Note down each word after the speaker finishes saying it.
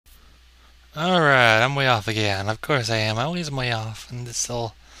Alright, I'm way off again. Of course I am. I'm always way off. And it's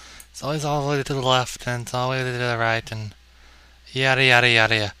always all the way to the left, and it's all the way to the right, and yada yada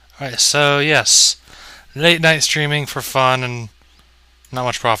yada yada. Alright, so yes. Late night streaming for fun and not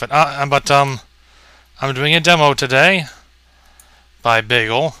much profit. I'm doing a demo today by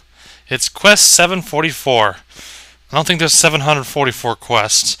Bagel. It's Quest 744. I don't think there's 744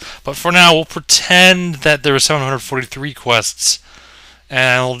 quests, but for now we'll pretend that there are 743 quests,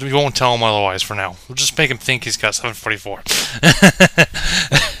 and we won't tell him otherwise for now. We'll just make him think he's got 744.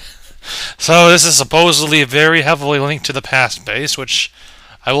 So this is supposedly very heavily linked to the past base, which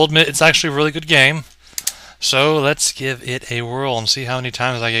I will admit it's actually a really good game. So let's give it a whirl and see how many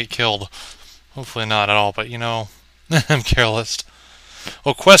times I get killed. Hopefully not at all, but you know, I'm careless.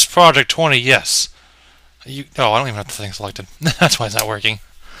 Well, Quest Project 20, yes. Oh, I don't even have the thing selected. That's why it's not working.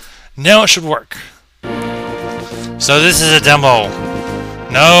 Now it should work. So this is a demo.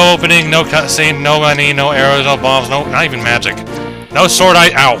 No opening, no cutscene, no money, no arrows, no bombs, no, not even magic. No sword,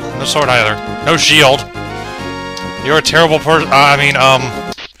 ow, no sword either. No shield. You're a terrible person.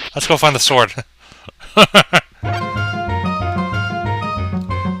 Let's go find the sword.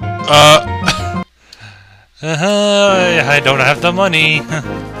 I don't have the money.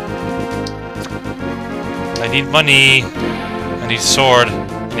 I need money. I need sword.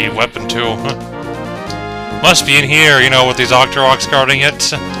 I need weapon too. Must be in here, you know, with these Octoroks guarding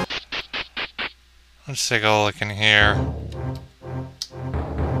it. Let's take a look in here.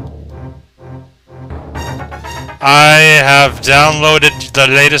 I have downloaded the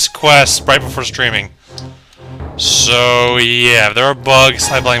latest quest right before streaming. So, yeah, if there are bugs,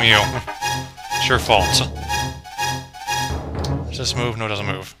 I blame you. It's your fault. Does this move? No, it doesn't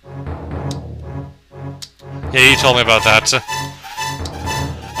move. Yeah, you told me about that.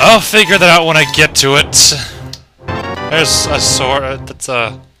 I'll figure that out when I get to it. There's a sword. That's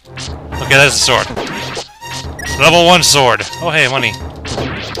a... Okay, that's a sword. Level 1 sword. Oh, hey, money.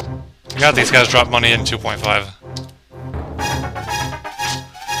 I got these guys drop money in 2.5.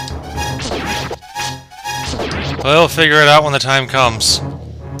 We'll figure it out when the time comes.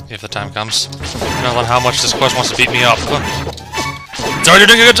 If the time comes. Depending on how much this quest wants to beat me up. Sorry, you're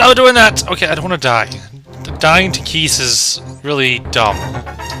doing a good job of doing that! Okay, I don't want to die. Dying to keys is really dumb.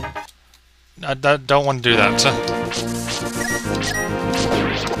 I don't want to do that.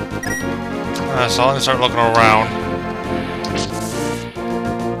 So I'm going to start looking around.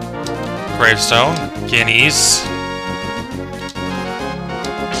 Gravestone. Guineas.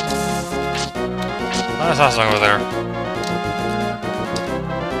 I saw something over there.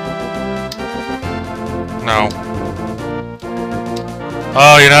 No.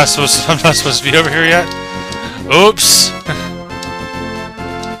 Oh, you're not supposed to, I'm not supposed to be over here yet? Oops!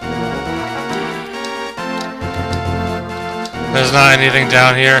 There's not anything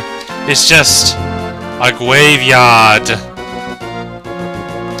down here. It's just a graveyard.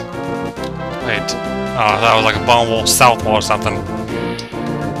 Wait. Oh, that was like a bone wall, south wall or something.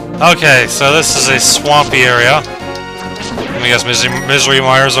 Okay, so this is a swampy area. Let me guess, Misery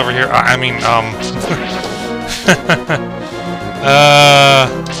Myers over here.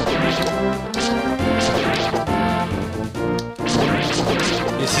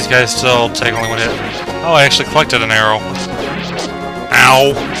 These guys still take only one hit. Oh, I actually collected an arrow.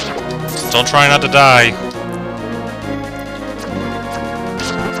 Ow! Still trying not to die.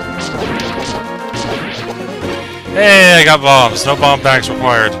 Hey, I got bombs. No bomb packs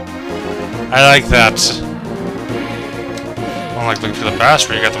required. I like that. Unlike looking for the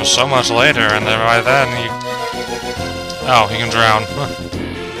bastard, you get them so much later, and then by then you... Oh, you can drown.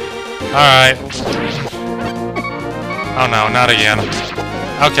 Alright. Oh no, not again.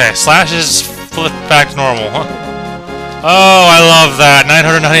 Okay, slashes flip back to normal, huh? Oh, I love that.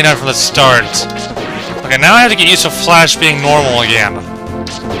 999 from the start. Okay, now I have to get used to Flash being normal again.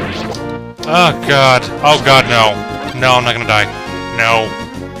 Oh god. Oh god, no. No, I'm not gonna die. No.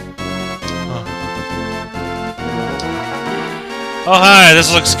 Oh hi,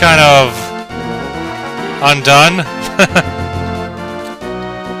 this looks kind of... undone.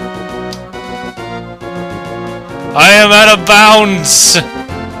 I am out of bounds!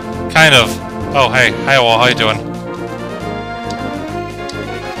 Kind of. Oh, hey. Hi, well, how you doing?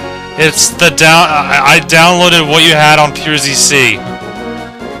 It's the I downloaded what you had on PureZC.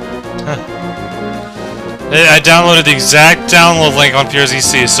 I downloaded the exact download link on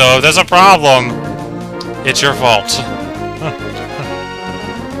PureZC, so if there's a problem, it's your fault.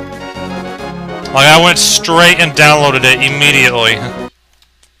 Like, I went straight and downloaded it immediately.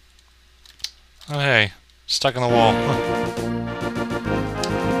 Oh, hey. Stuck in the wall.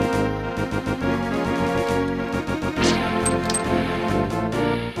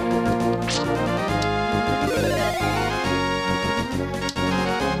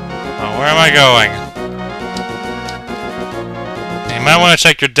 Where am I going? You might want to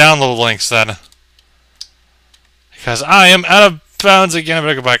check your download links then. Because I am out of bounds again. I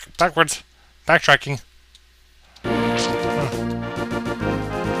better go backwards. Backtracking. Now,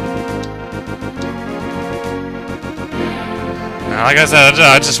 like I said,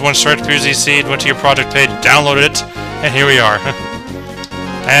 I just went straight to PZC, went to your project page, downloaded it, and here we are.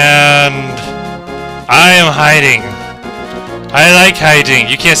 And I am hiding. I like hiding.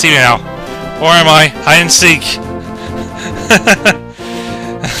 You can't see me now. Or am I? Hide and seek.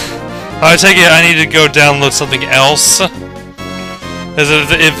 I take it I need to go download something else. If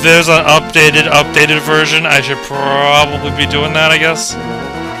there's an updated version, I should probably be doing that, I guess.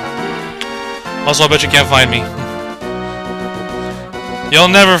 Also, I bet you can't find me. You'll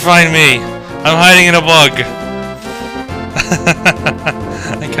never find me. I'm hiding in a bug.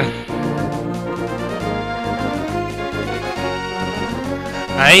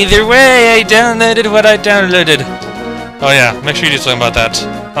 Either way, I downloaded what I downloaded. Oh yeah, make sure you do something about that.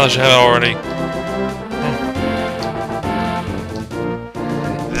 Unless you have it already.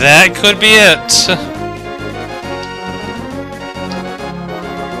 That could be it.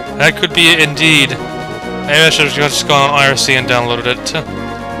 That could be it indeed. Maybe I should have just gone on IRC and downloaded it.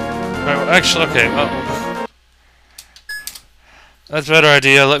 Right, well, actually, okay. That's a better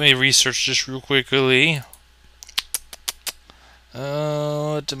idea. Let me research this real quickly.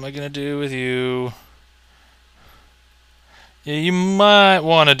 What am I gonna do with you? Yeah, you might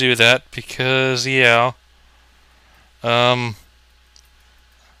want to do that because, yeah. Or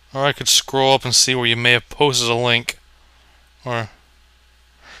I could scroll up and see where you may have posted a link. Or,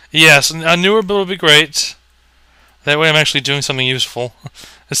 yes, a newer build would be great. That way I'm actually doing something useful.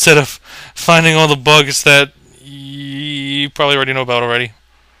 Instead of finding all the bugs that you probably already know about already.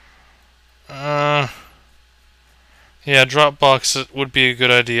 Yeah, Dropbox would be a good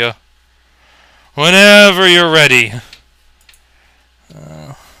idea. Whenever you're ready.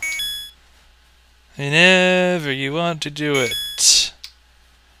 Whenever you want to do it.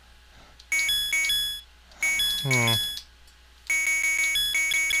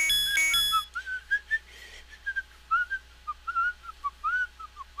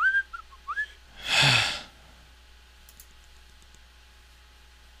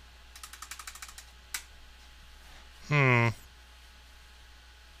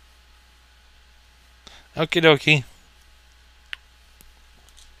 Okie dokie.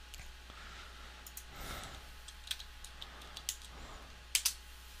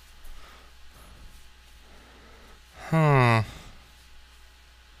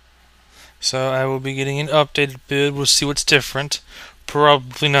 So I will be getting an updated build. We'll see what's different.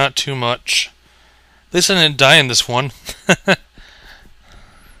 Probably not too much. At least I didn't die in this one.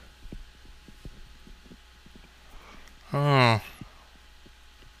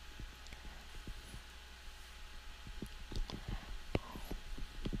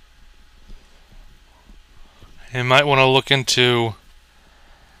 You might want to look into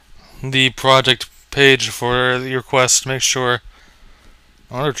the project page for your quest. Make sure.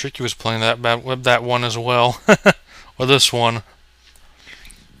 I wonder if Tricky was playing that one as well, or this one.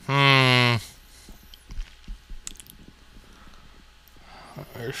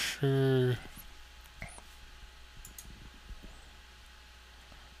 Sure.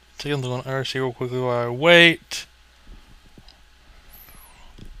 Take a look on RC real quickly while I wait.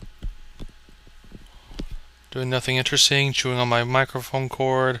 Doing nothing interesting, chewing on my microphone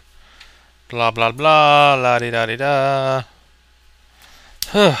cord. Blah blah blah, la di da di da.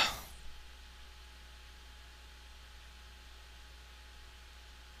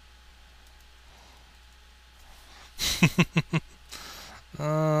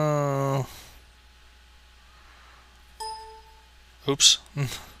 Oops.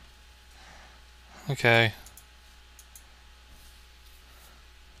 Okay.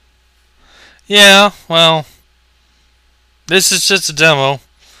 Yeah, well, this is just a demo,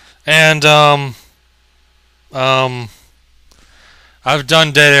 and I've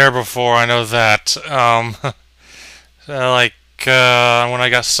done dead air before. I know that. Like when I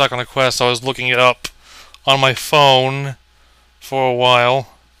got stuck on a quest, I was looking it up on my phone for a while.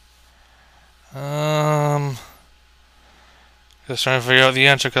 Just trying to figure out the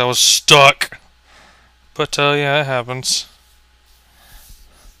answer because I was stuck. But yeah, it happens.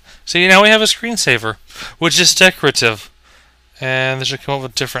 See, now we have a screensaver, which is decorative. And they should come up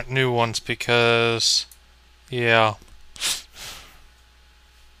with different new ones because, yeah.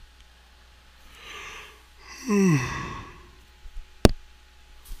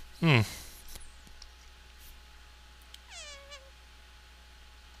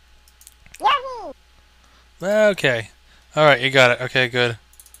 Okay. Alright, you got it. Okay, good.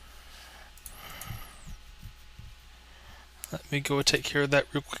 Let me go take care of that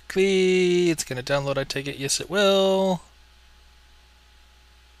real quickly. It's gonna download, I take it. Yes, it will.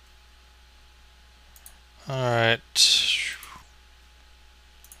 Alright.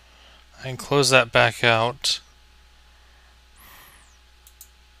 I can close that back out.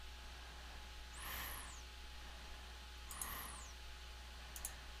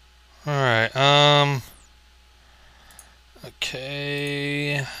 Alright,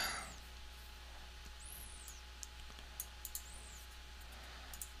 okay.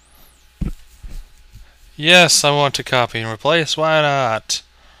 Yes, I want to copy and replace. Why not?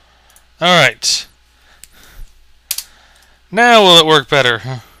 Alright. Now will it work better?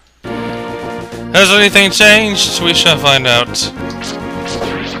 Has anything changed? We shall find out.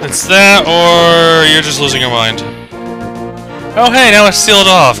 It's that, or you're just losing your mind. Oh hey, now it's sealed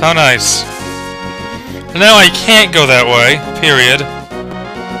off. How nice. Now I can't go that way. Period.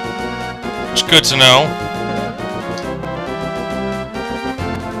 It's good to know.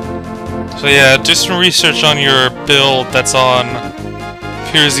 So yeah, do some research on your build that's on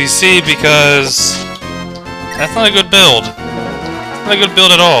PureZC, because that's not a good build. It's not a good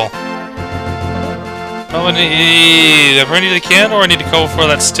build at all. Probably need, I need a can, or I need to go for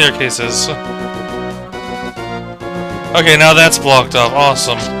that staircases. Okay, now that's blocked off.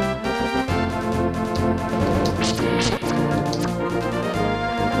 Awesome.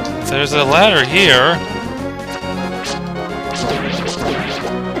 There's a ladder here.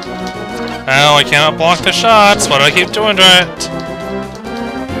 Oh, I cannot block the shots. Why do I keep doing that?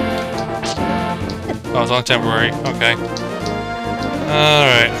 Oh, it's only temporary. Okay.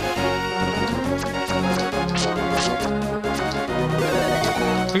 Alright.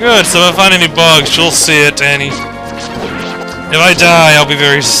 Good, so if I find any bugs, you'll see it, Annie. If I die, I'll be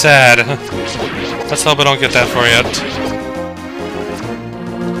very sad. Let's hope I don't get that far yet.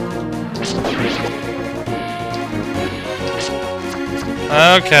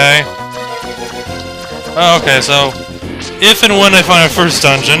 Okay. Okay, so if and when I find a first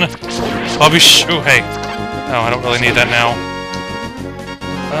dungeon, I'll be ooh, hey. Oh, I don't really need that now.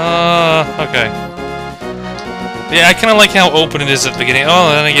 Okay. Yeah, I kind of like how open it is at the beginning.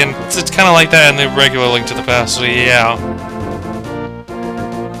 Oh, then again, it's kind of like that in the regular Link to the Past, so yeah.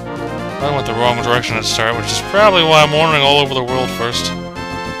 I went the wrong direction at the start, which is probably why I'm wandering all over the world first.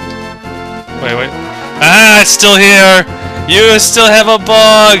 Wait. Ah, it's still here! You still have a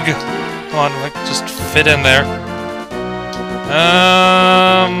bug! Come on, like, just fit in there.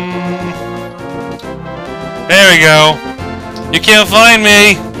 There we go. You can't find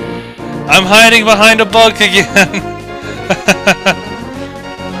me! I'm hiding behind a bug again!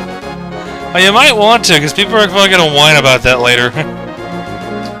 Well, you might want to, because people are probably gonna whine about that later.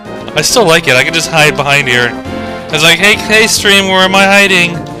 I still like it, I can just hide behind here. It's like, hey stream, where am I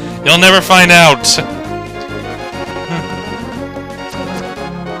hiding? You'll never find out.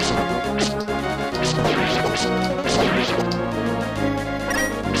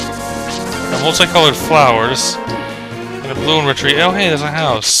 Multicolored flowers and a balloon retreat. Oh, hey, there's a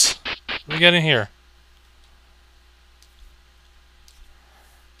house. What do we get in here?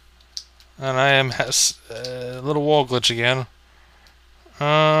 And I am a little wall glitch again.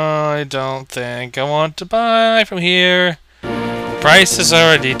 I don't think I want to buy from here. Prices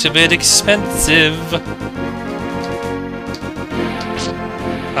are a little bit expensive.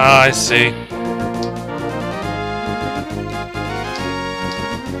 Ah, I see.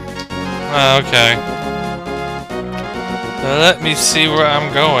 Okay. Let me see where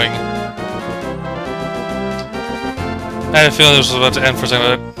I'm going. I had a feeling this was about to end for a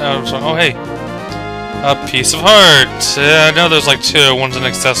second, but oh, hey. A piece of heart. I know there's like two, one's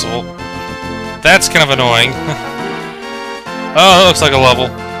inaccessible. That's kind of annoying. Oh, that looks like a level.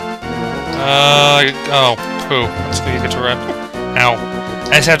 Oh, poo. Let's get to run. Ow.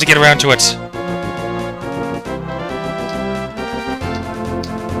 I just have to get around to it.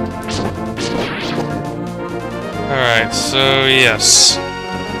 Alright, so yes.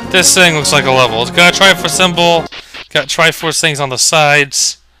 This thing looks like a level. It's got a Triforce symbol, got Triforce things on the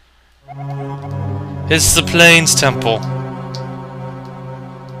sides. It's the Plains Temple.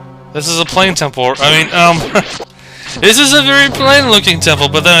 This is a plain temple. I mean, this is a very plain looking temple,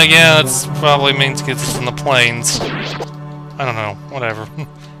 but then again, that's probably means it's in the plains. I don't know, whatever.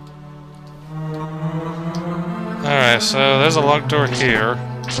 Alright, so there's a locked door here.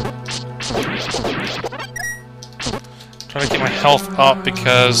 Trying to keep my health up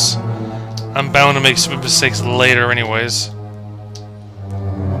because I'm bound to make stupid mistakes later anyways.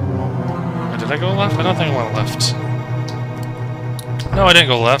 Did I go left? I don't think I went left. No, I didn't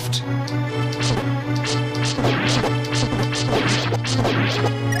go left.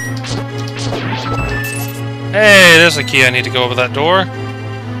 Hey, there's a key. I need to go over that door.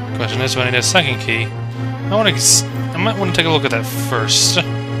 Question is, do I need a second key? I might want to take a look at that first. Oh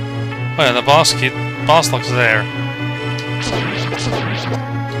yeah, the boss key. Boss looks there.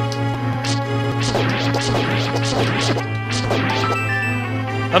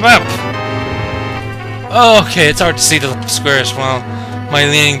 The map! Oh, okay, it's hard to see the squares while my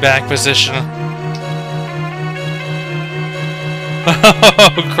leaning back position.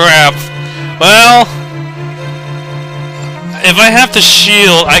 Oh, crap. Well, if I have to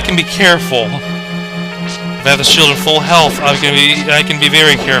shield, I can be careful. If I have the shield in full health, I can be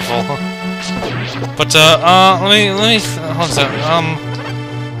very careful. But, let me, hold on a second, I'm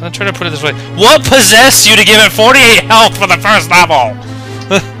gonna try to put it this way. What possessed you to give it 48 health for the first level?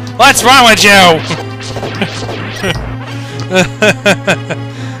 What's wrong with you?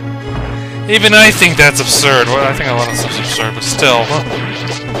 Even I think that's absurd. Well, I think a lot of stuff's absurd, but still.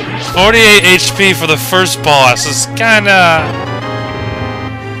 48 HP for the first boss is kinda...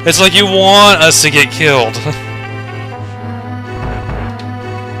 It's like you want us to get killed.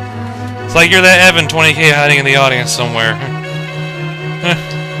 It's like you're that Evan 20k hiding in the audience somewhere.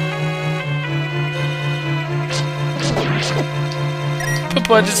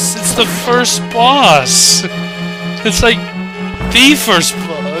 But it's the first boss. It's like the first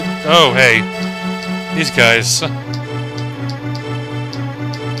boss. Oh, hey. These guys.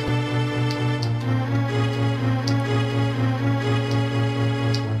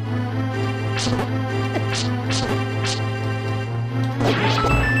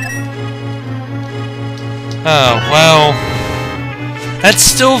 Oh, well... That's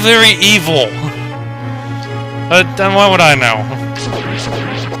still very evil. Then what would I know?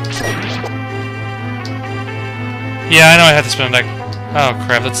 Yeah, I know I have to spin a deck. Oh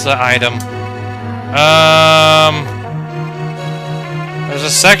crap, that's the item. There's a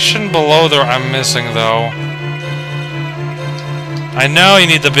section below there I'm missing, though. I know you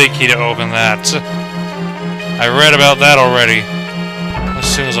need the big key to open that. I read about that already. As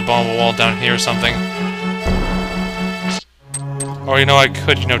soon as a bomb will wall down here or something. Or, you know, I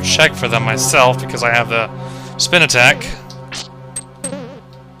could, you know, check for them myself, because I have the spin attack.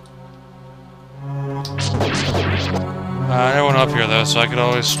 No one up here, though, so I could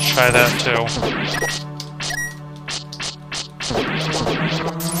always try that, too.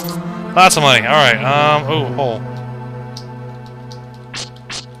 Lots of money. Alright, oh, hole.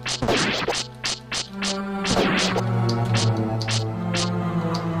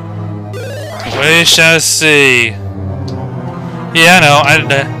 We shall see. Yeah, I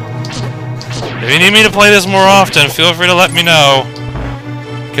know. If you need me to play this more often, feel free to let me know.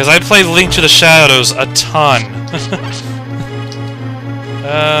 Because I played Link to the Shadows a ton.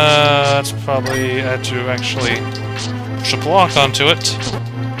 That's probably had to actually push a block onto it.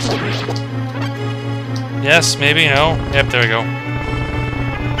 Yes, maybe, no. Yep, there we go.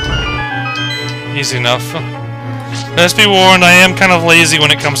 Easy enough. Let's be warned, I am kind of lazy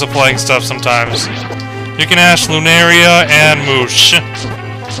when it comes to playing stuff sometimes. You can ask Lunaria and Moosh.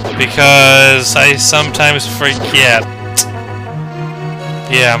 Because I sometimes forget.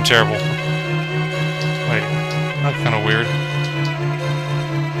 Yeah, I'm terrible. Wait, that's kind of weird.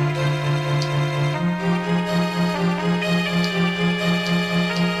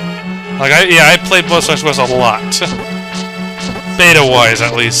 Like, I played Bloodstone's West a lot. Beta-wise,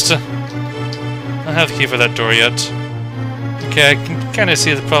 at least. I don't have the key for that door yet. Okay, I can kind of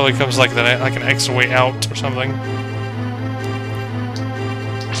see it probably comes like that, like an extra way out or something.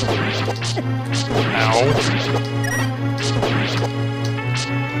 Ow.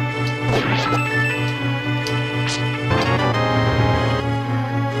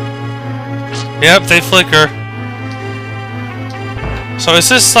 Yep, they flicker. So is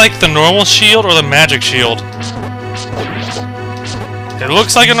this like the normal shield or the magic shield? It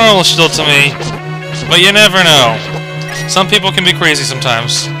looks like a normal shield to me, but you never know. Some people can be crazy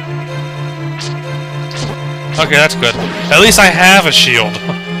sometimes. Okay, that's good. At least I have a shield.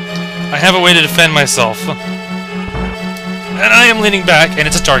 I have a way to defend myself. And I am leaning back, and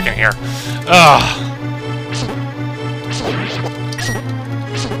it's dark in here. Ugh.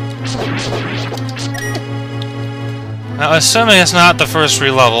 Now, assuming it's not the first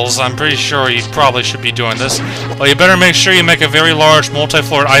 3 levels, I'm pretty sure you probably should be doing this. Well, you better make sure you make a very large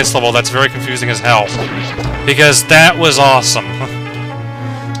multi-floored ice level that's very confusing as hell. Because that was awesome.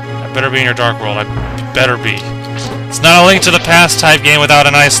 I better be in your Dark World. I better be. It's not a Link to the Past type game without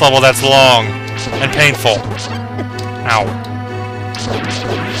an ice level that's long and painful. Ow.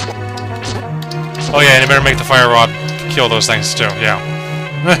 Oh yeah, and you better make the fire rod kill those things too, yeah.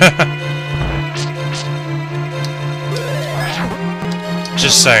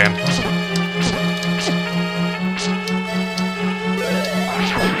 Just saying.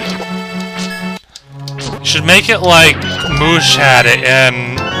 should make it like Moosh had it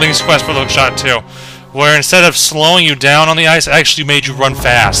in Link's Quest for the Hookshot 2, where instead of slowing you down on the ice, it actually made you run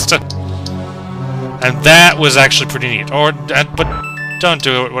fast. And that was actually pretty neat. But don't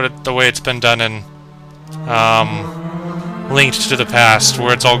do it the way it's been done in Linked to the Past,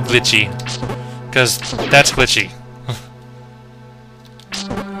 where it's all glitchy. Because that's glitchy.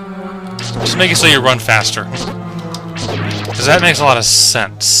 Just make it so you run faster. Because that makes a lot of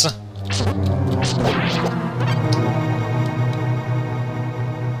sense.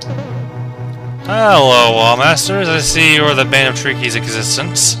 Hello, Wallmasters. I see you're the bane of Tricky's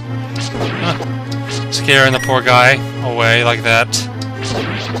existence. Scaring the poor guy away like that.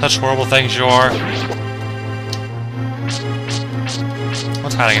 Such horrible things you are.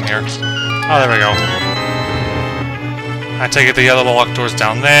 What's hiding in here? Oh, there we go. I take it the other locked door's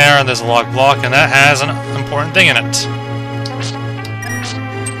down there, and there's a locked block, and that has an important thing in it.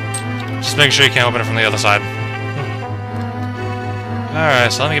 Just make sure you can't open it from the other side.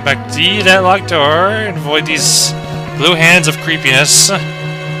 Alright, so let me get back to that locked door and avoid these blue hands of creepiness. Wait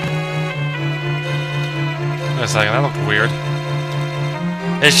a second, that looked weird.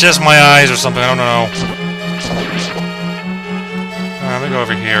 It's just my eyes or something, I don't know. Alright, let me go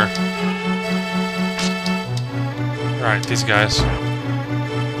over here. Alright, these guys.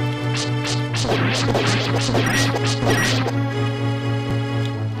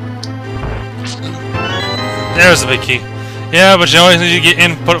 There's the big key. Yeah, but you always need to get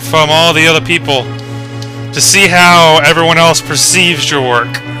input from all the other people to see how everyone else perceives your work.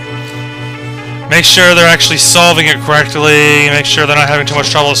 Make sure they're actually solving it correctly, make sure they're not having too much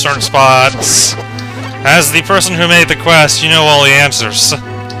trouble at certain spots. As the person who made the quest, you know all the answers.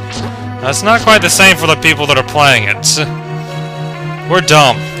 That's not quite the same for the people that are playing it. We're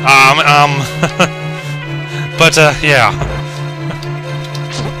dumb. But, yeah.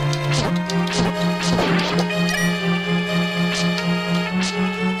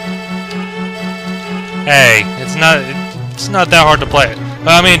 Hey, it's not that hard to play it.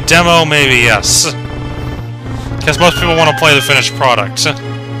 I mean, demo, maybe, yes. Because most people want to play the finished product.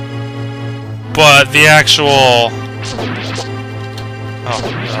 But the actual...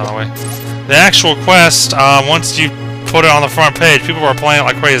 Oh, wait. The actual quest, once you put it on the front page, people are playing it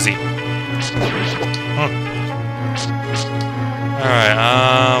like crazy. Alright,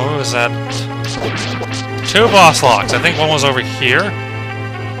 what was that? 2 boss locks. I think one was over here.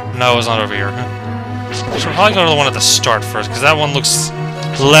 No, it was not over here. Should probably go to the one at the start first, because that one looks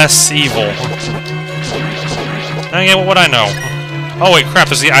less evil. Dang it, what would I know? Oh wait, crap,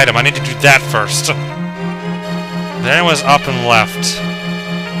 there's the item. I need to do that first. Then it was up and left.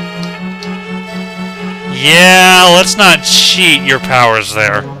 Yeah, let's not cheat your powers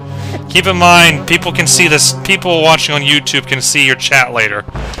there. Keep in mind, people can see this. People watching on YouTube can see your chat later.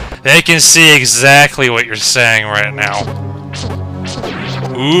 They can see exactly what you're saying right now.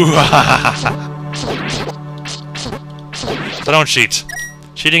 Ooh, So don't cheat.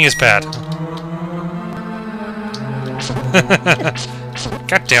 Cheating is bad.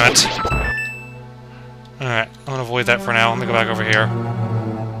 God damn it. Alright, I'm gonna avoid that for now. Let me go back over here.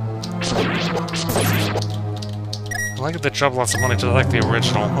 I like that they drop lots of money to like the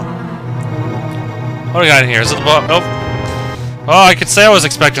original. What do we got in here? Is it the bow? Oh. Oh, I could say I was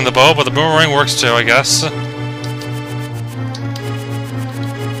expecting the bow, but the boomerang works too, I guess.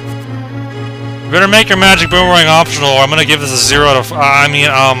 You better make your magic boomerang optional, or I'm gonna give this a 0 out of...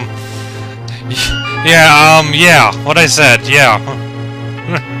 yeah, what I said, yeah.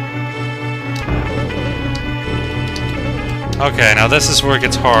 Okay, now this is where it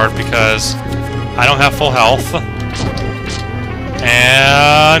gets hard, because I don't have full health.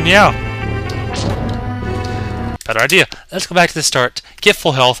 And, yeah. Better idea. Let's go back to the start. Get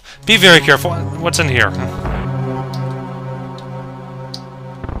full health. Be very careful. What's in here?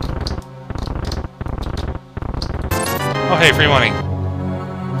 Oh, hey, free money.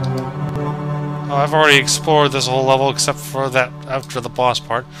 Oh, I've already explored this whole level except for that after the boss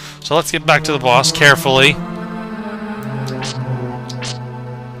part. So let's get back to the boss carefully.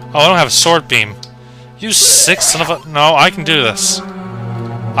 Oh, I don't have a sword beam. You sick son of a... No, I can do this.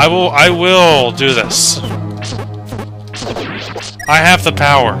 I will do this. I have the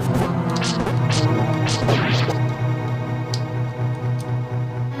power.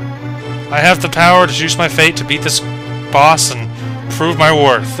 I have the power to choose my fate to beat this boss and prove my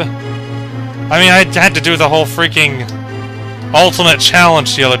worth. I mean, I had to do the whole freaking ultimate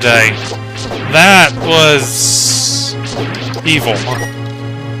challenge the other day. That was... evil.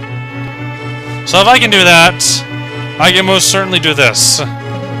 So if I can do that, I can most certainly do this.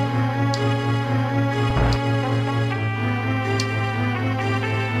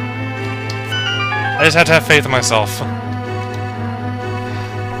 I just had to have faith in myself.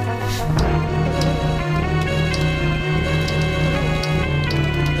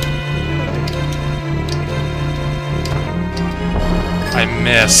 I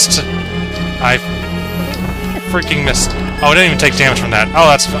missed. I freaking missed. Oh, I didn't even take damage from that. Oh,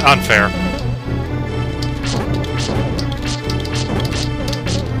 that's unfair.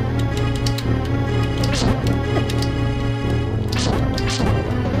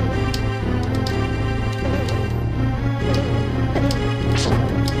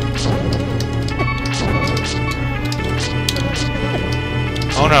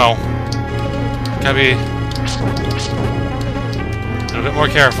 Oh no. Gotta be a little bit more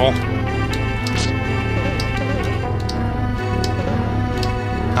careful.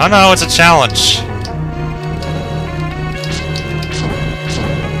 Oh no, it's a challenge.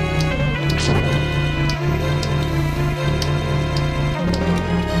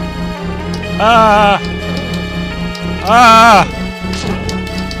 Ah! Ah!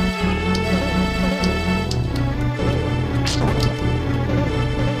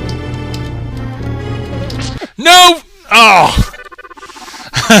 No! Oh!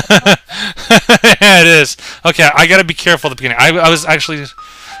 Yeah, it is. Okay, I gotta be careful at the beginning. I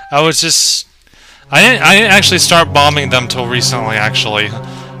was just... I didn't actually start bombing them till recently, actually.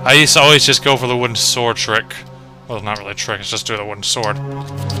 I used to always just go for the wooden sword trick. Well, not really a trick, it's just do the wooden sword.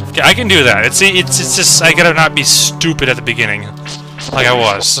 Okay, I can do that. It's just, I gotta not be stupid at the beginning. Like I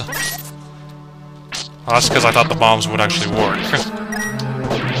was. Well, that's because I thought the bombs would actually work.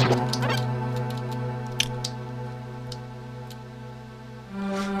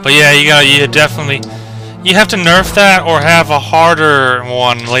 But yeah, you definitely... You have to nerf that or have a harder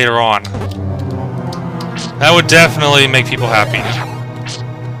one later on. That would definitely make people happy.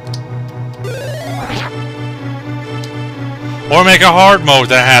 Or make a hard mode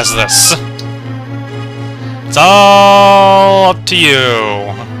that has this. It's all up to you.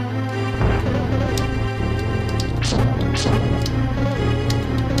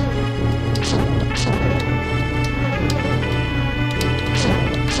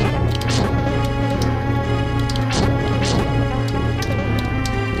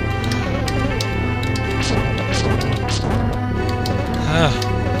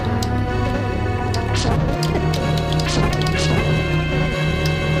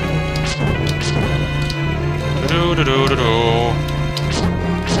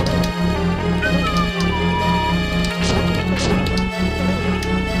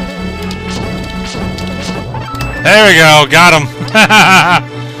 There we go, got him.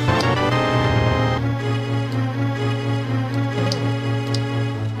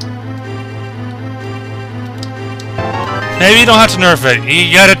 Maybe you don't have to nerf it.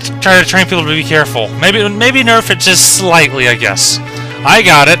 You gotta try to train people to be careful. Maybe nerf it just slightly, I guess. I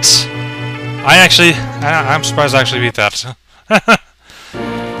got it. I'm surprised I actually beat that. I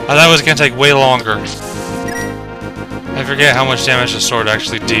thought it was gonna take way longer. I forget how much damage the sword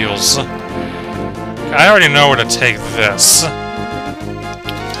actually deals. I already know where to take this.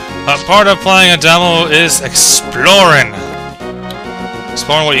 But part of playing a demo is exploring.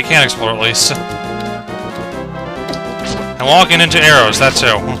 Exploring what you can explore, at least. And walking into arrows, that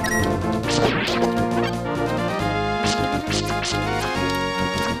too.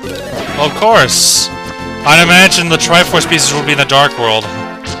 Well, of course. I'd imagine the Triforce pieces will be in the Dark World.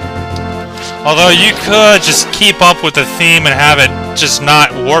 Although you could just keep up with the theme and have it just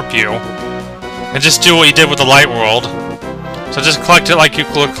not warp you. And just do what you did with the Light World. So just collect it like you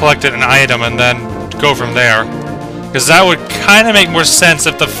collected an item and then go from there. Because that would kind of make more sense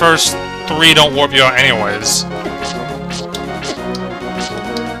if the first 3 don't warp you out anyways.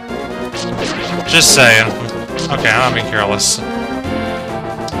 Just saying. Okay, I'm not being careless.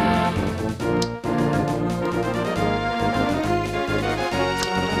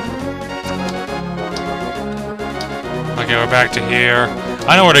 Okay, we're back to here.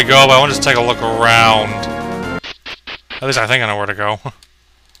 I know where to go, but I want to just take a look around. At least I think I know where to go.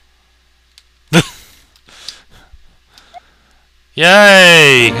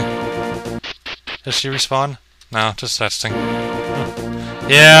 Yay! Does she respawn? No, just testing.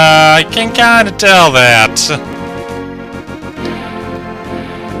 Yeah, I can kind of tell that.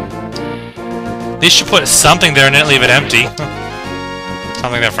 At least you put something there and didn't leave it empty.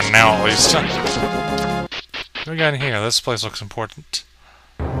 Something there for now, at least. What do we got in here? This place looks important.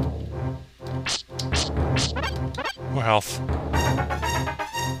 More health.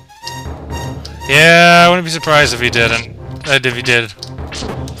 Yeah, I wouldn't be surprised if he didn't. If he did.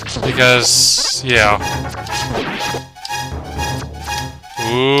 Because, yeah.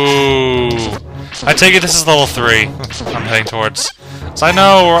 Ooh. I take it this is level 3 I'm heading towards. So I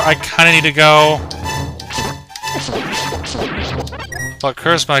know where I kind of need to go. But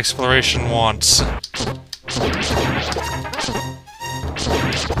curse my exploration once.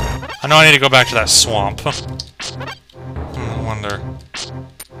 I know I need to go back to that swamp. I wonder.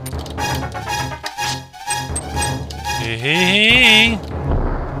 Hee.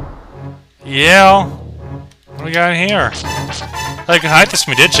 Yeah. What do we got in here? Like, hide this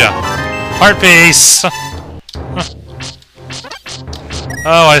me, did ya? Heart piece!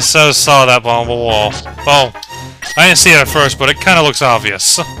 Oh, I so saw that on the wall. Well, I didn't see it at first, but it kind of looks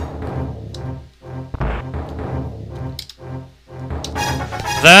obvious.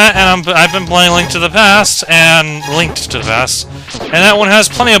 That, and I've been playing Link to the Past, and Linked to the Past, and that one has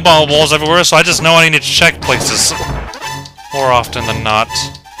plenty of bomb walls everywhere, so I just know I need to check places more often than not.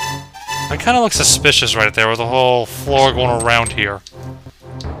 It kind of looks suspicious right there, with the whole floor going around here.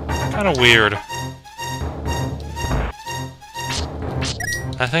 Kind of weird.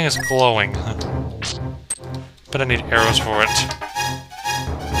 That thing is glowing. But I need arrows for it.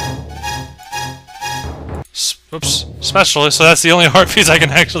 Oops. Specialist, so that's the only heart piece I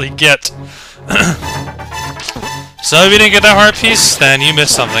can actually get. So if you didn't get that heart piece, then you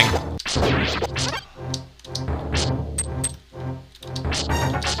missed something.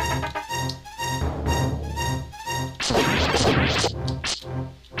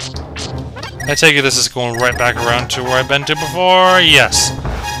 I take it this is going right back around to where I've been to before? Yes.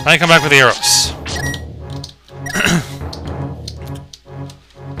 I come back with the arrows.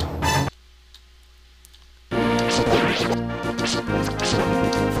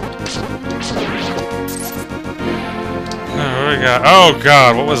 What do we got? Oh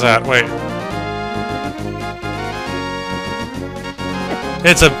god, what was that? Wait.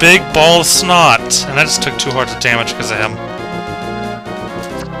 It's a big ball of snot, and that just took 2 hearts of damage because of him.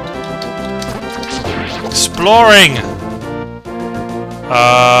 Exploring!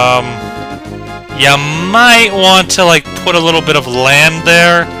 You might want to, like, put a little bit of land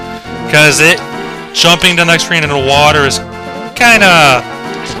there, because jumping to the next screen into the water is kinda...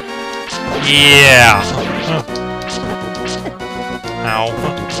 yeah. Ow.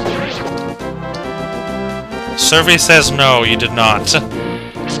 Survey says no, you did not.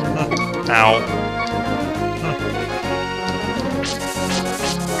 Ow.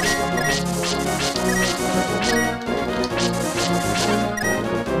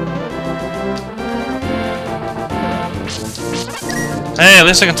 Hey, at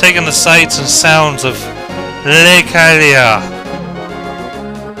least I can take in the sights and sounds of Lake Hylia.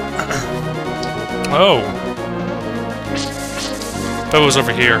 Oh. That was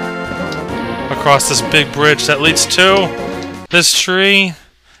over here. Across this big bridge that leads to this tree.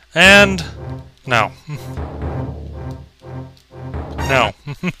 And... no. No.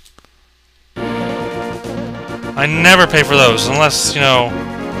 I never pay for those, unless, you know,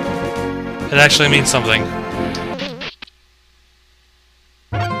 it actually means something.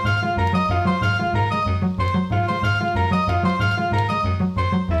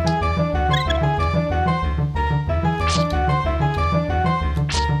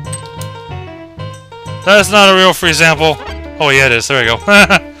 That's not a real free sample. Oh yeah, it is. There we go. You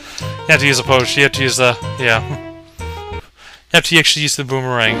have to use a poach. You have to use the... yeah. You have to actually use the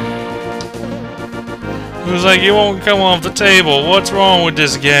boomerang. It was like, you won't come off the table. What's wrong with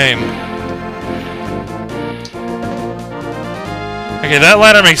this game? Okay, that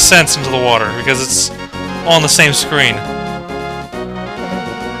ladder makes sense into the water, because it's on the same screen.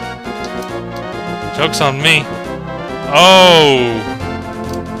 Joke's on me. Oh!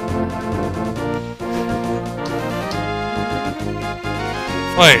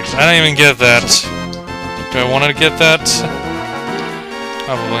 Wait, I didn't even get that. Do I want to get that?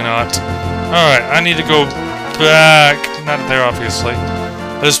 Probably not. Alright, I need to go back. Not there, obviously.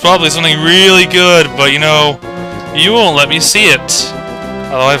 There's probably something really good, but you know, you won't let me see it.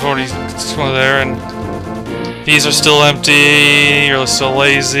 Although I've already gone there, and these are still empty. You're still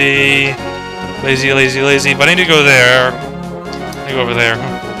lazy. Lazy, lazy, lazy. But I need to go there. I need to go over there.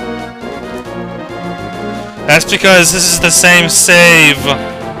 That's because this is the same save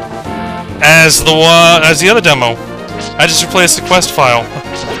as the other demo. I just replaced the quest file.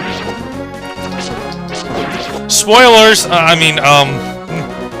 Spoilers!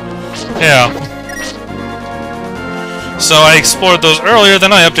 Yeah. So I explored those earlier,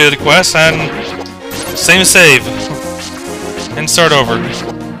 then I updated the quest, and same save. And start over.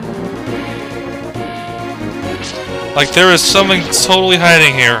 Like, there is something totally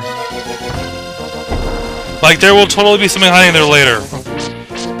hiding here. Like, there will totally be something hiding there later.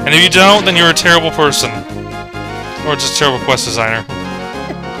 And if you don't, then you're a terrible person. Or just a terrible quest designer.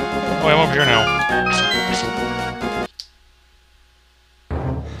 Oh, I'm over here now.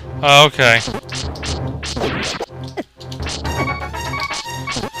 Okay.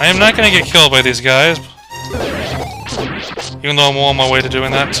 I am not gonna get killed by these guys. Even though I'm well on my way to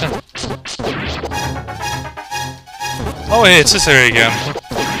doing that. Oh hey, it's this area again.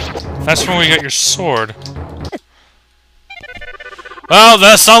 That's when we got your sword. Well,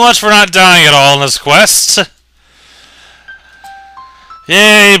 that's so much for not dying at all in this quest.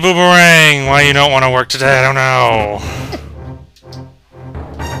 Yay, Boomerang! Why you don't want to work today, I don't know.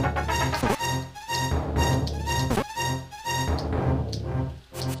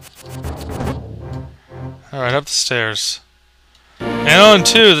 Alright, up the stairs. And on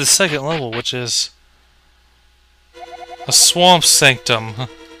to the second level, which is a swamp sanctum.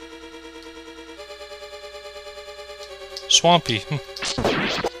 Swampy.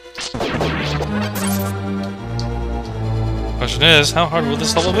 Question is, how hard will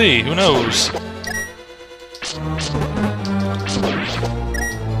this level be? Who knows?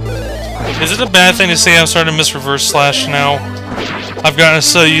 Is it a bad thing to say I'm starting to miss Reverse Slash now? I've gotten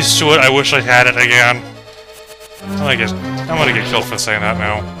so used to it, I wish I had it again. I'm gonna get killed for saying that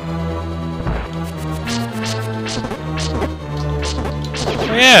now.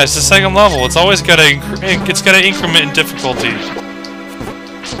 Oh yeah, it's the second level. It's always got an increment in difficulty.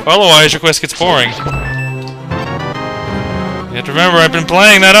 Otherwise, your quest gets boring. You have to remember, I've been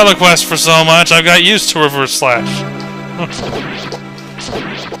playing that other quest for so much, I've got used to Reverse Slash.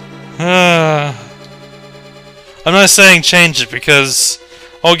 I'm not saying change it, because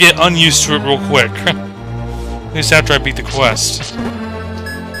I'll get unused to it real quick. At least after I beat the quest.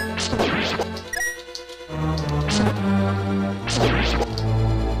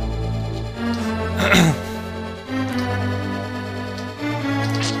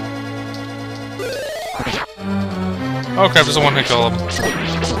 Oh crap, there's a one-hit kill him.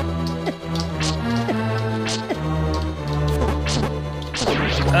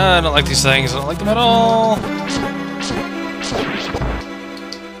 I don't like these things, I don't like them at all.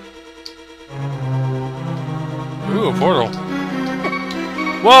 Ooh, a portal.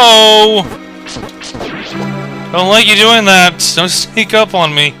 Whoa! Don't like you doing that. Don't sneak up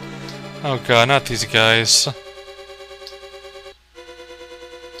on me. Oh god, not these guys.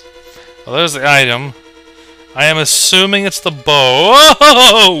 Well, there's the item. I am assuming it's the bow.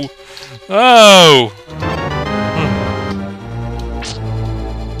 Oh! Oh!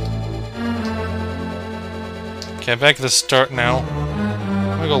 Okay, back to the start now.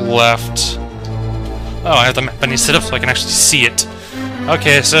 I'm gonna go left. Oh, I have the map. I need to sit up so I can actually see it.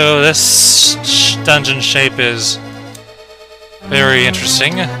 Okay, so this dungeon shape is very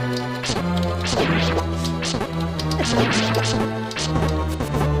interesting.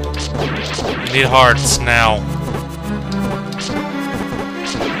 Need hearts now.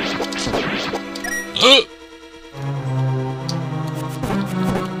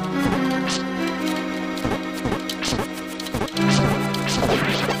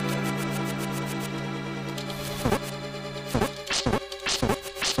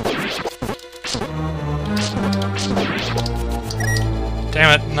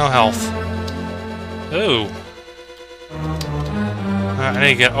 Damn it, no health. Ooh. I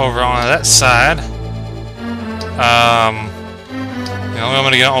need to get over on that side. The only way I'm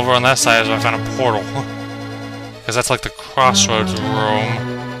gonna get over on that side is if I find a portal. Because that's like the crossroads room.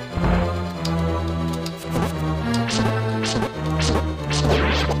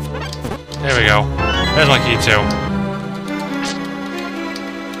 There we go. There's my key too.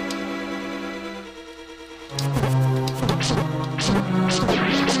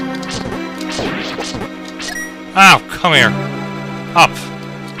 Ow, come here. Up.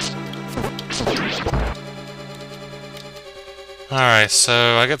 Alright,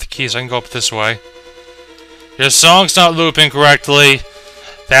 so I got the keys, I can go up this way. Your song's not looping correctly.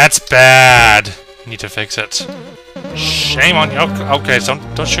 That's bad. You need to fix it. Shame on you. Okay, so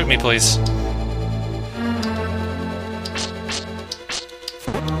don't shoot me, please.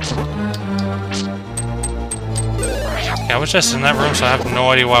 Yeah, I was just in that room, so I have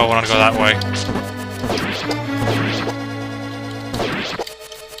no idea why I want to go that way.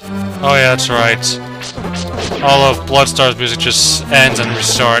 Oh yeah, that's right. All of Bloodstar's music just ends and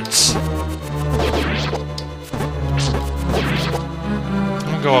restarts. I'm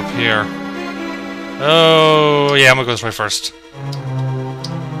gonna go up here. Oh, yeah, I'm gonna go this way first.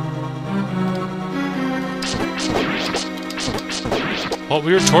 What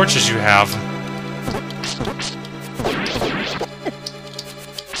weird torches you have.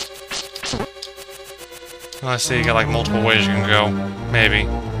 I see you got like multiple ways you can go. Maybe.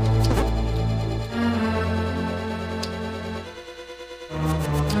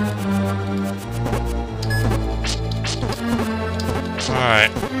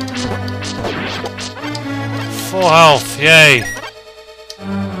 Alright. Full health, yay!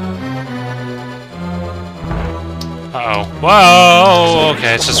 Uh-oh. Whoa!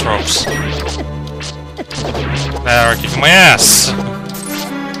 Okay, it's just ropes. They're kicking my ass!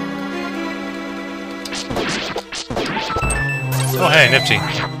 Oh, hey, nifty.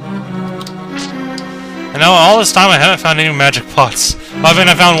 And now, all this time I haven't found any magic pots. Well, I mean,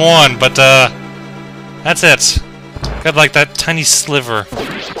 I found one, but, that's it. Got, like, that tiny sliver.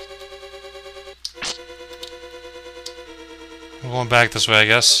 I'm going back this way, I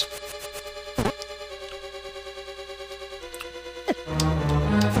guess.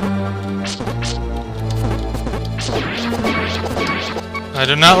 I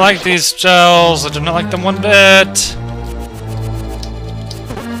do not like these gels. I do not like them one bit.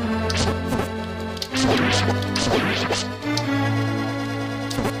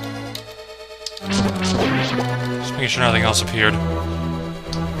 Just making sure nothing else appeared.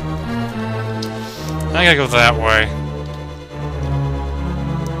 I gotta go that way.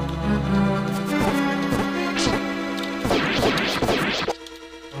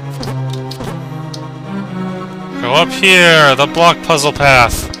 Go up here, the block puzzle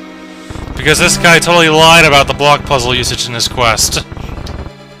path. Because this guy totally lied about the block puzzle usage in this quest.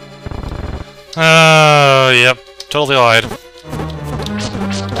 Yep, totally lied.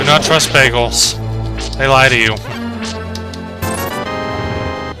 Do not trust bagels. They lie to you.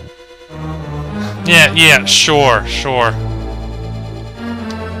 Yeah, sure.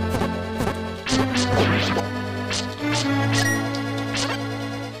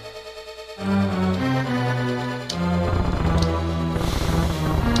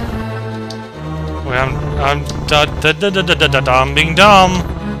 I'm being dumb.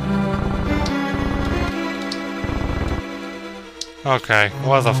 Okay,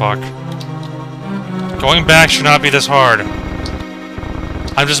 what the fuck? Going back should not be this hard.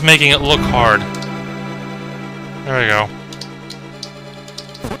 I'm just making it look hard. There we go.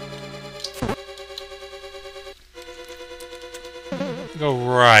 Go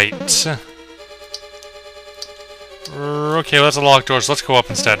right. Okay, that's a locked door, so let's go up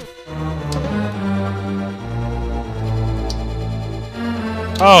instead.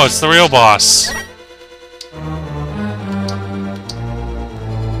 Oh, it's the real boss.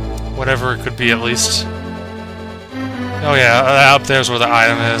 Whatever it could be, at least. Oh yeah, up there's where the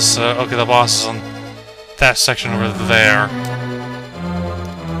item is. Okay, the boss is on that section over there.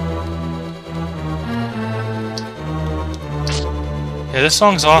 Yeah, this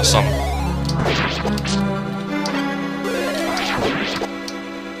song's awesome.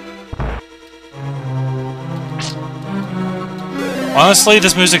 Honestly,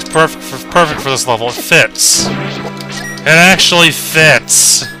 this music's perfect for this level. It fits. It actually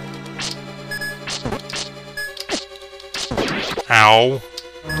fits. Ow.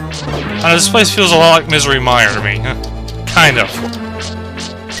 This place feels a lot like Misery Mire to me. Kind of.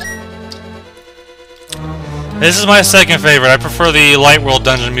 This is my second favorite. I prefer the Light World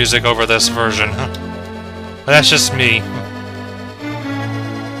dungeon music over this version. But that's just me.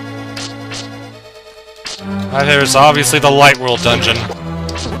 My favorite's obviously the Light World dungeon.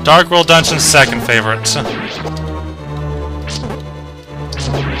 Dark World dungeon's second favorite.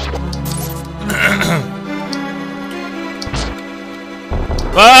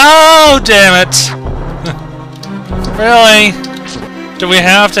 Oh, damn it! Really? Do we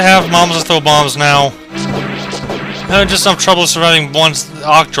have to have moms that throw bombs now? I just have trouble surviving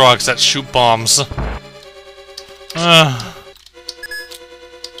Octrogs that shoot bombs.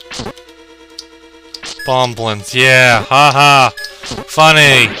 Bomblins, yeah, haha.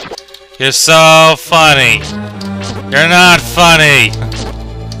 Funny. You're so funny. You're not funny.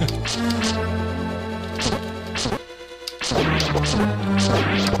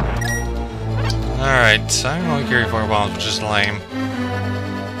 Alright, I'm gonna carry 4 bombs, which is lame.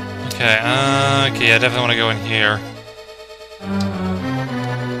 Okay, okay, I definitely want to go in here.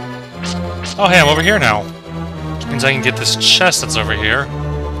 Oh, hey, I'm over here now. Which means I can get this chest that's over here.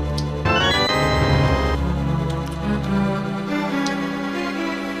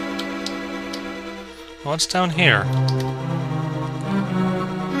 What's down here?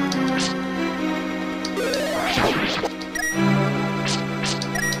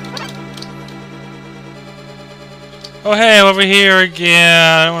 Oh hey, I'm over here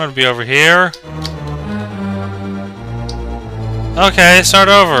again. I don't want to be over here. Okay, start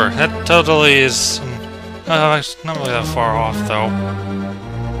over. That totally is... it's not really that far off, though.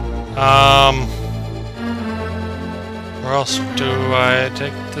 Where else do I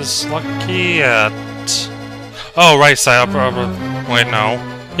take this lucky at? Oh, right side. Wait, no.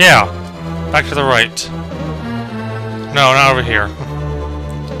 Yeah. Back to the right. No, not over here.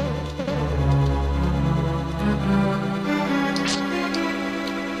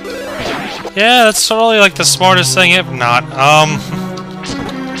 Yeah, that's totally like the smartest thing if not.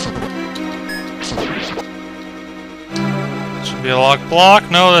 Should be a lock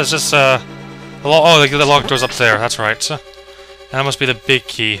block? No, that's just oh, the lock door's up there. That's right. That must be the big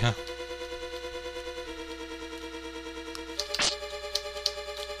key.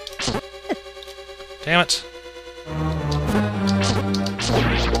 Damn it.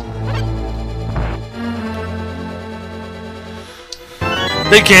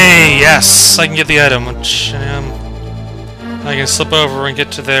 Big key! Yes! I can get the item, which I can slip over and get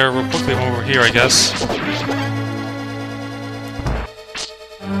to there real quickly when we're here, I guess.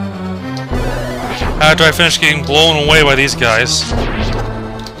 How do I finish getting blown away by these guys?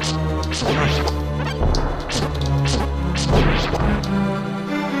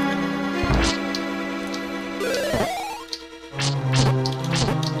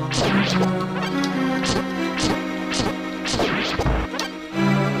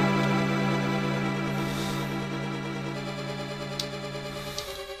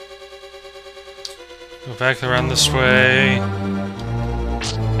 Go back around this way.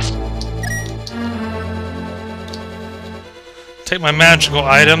 Take my magical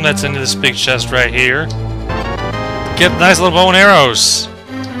item that's into this big chest right here. Get nice little bow and arrows.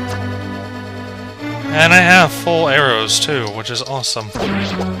 And I have full arrows too, which is awesome.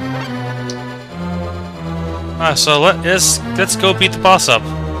 Alright, so let's go beat the boss up.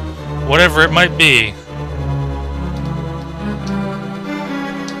 Whatever it might be.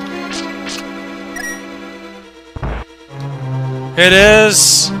 It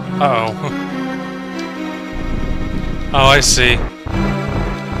is... Uh-oh. Oh, I see.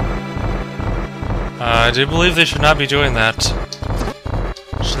 I do believe they should not be doing that.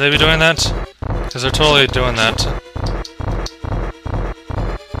 Should they be doing that? Because they're totally doing that.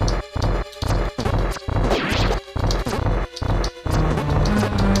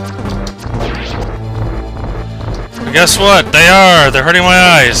 But guess what? They are! They're hurting my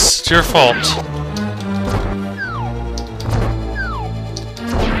eyes. It's your fault.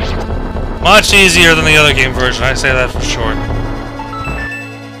 Much easier than the other game version, I say that for sure.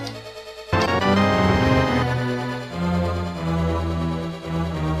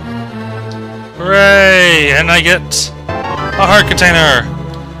 Hooray! And I get a heart container!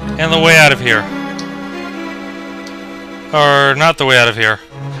 And the way out of here. Or not the way out of here.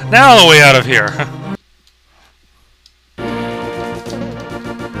 Now the way out of here!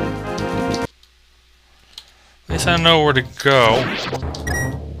 At least I know where to go.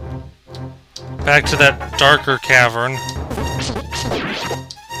 Back to that darker cavern.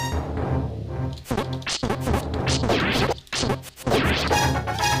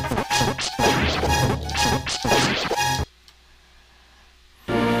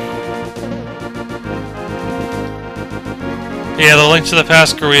 Yeah, the Link to the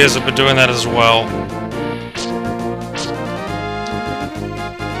Past Koreas have been doing that as well.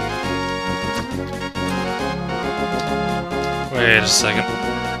 Wait a second.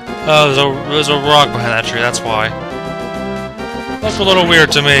 Oh, there's a rock behind that tree, that's why. Looked a little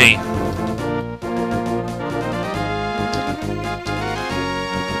weird to me.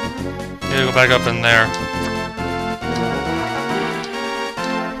 Gotta go back up in there.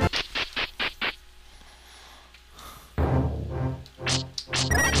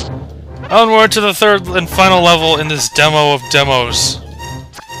 Onward to the third and final level in this demo of demos.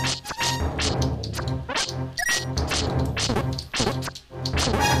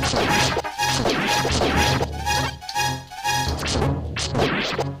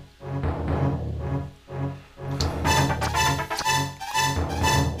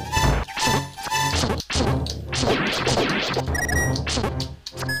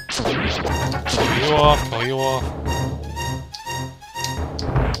 Pull you off.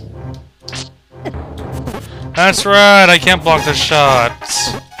 That's right, I can't block the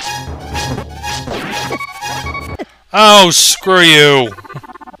shots. Oh, screw you!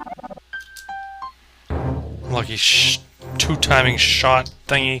 Lucky two-timing shot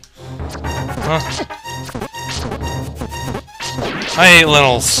thingy. Huh? I hate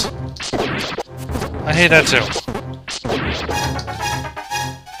lentils. I hate that too.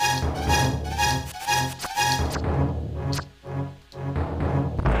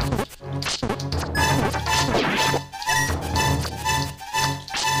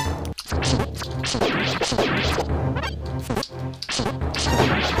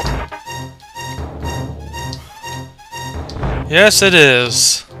 Yes, it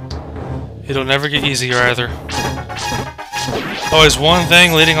is. It'll never get easier either. Always one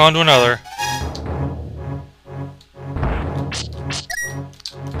thing leading on to another.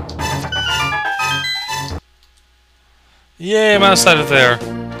 Yay, I'm outside of there.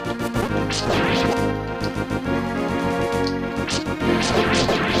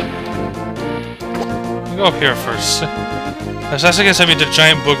 go up here first. That's actually gonna send me to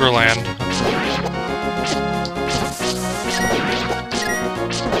Giant Booger Land.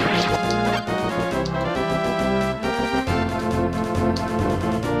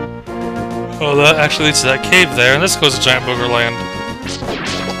 Oh, that actually leads to that cave there, and this goes to Giant Booger Land.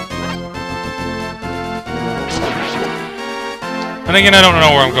 And again, I don't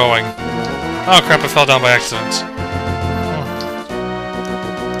know where I'm going. Oh crap, I fell down by accident.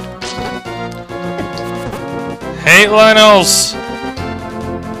 Hate Lynels!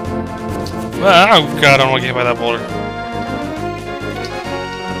 Oh god, I don't want to get hit by that boulder.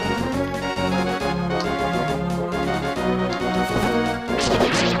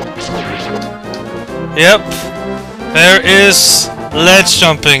 Yep, there is ledge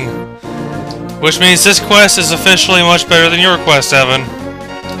jumping, which means this quest is officially much better than your quest, Evan.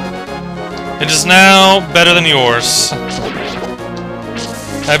 It is now better than yours.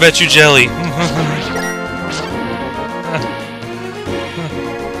 I bet you jelly.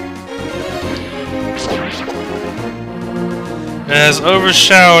 It has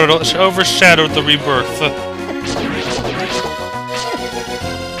overshadowed the rebirth.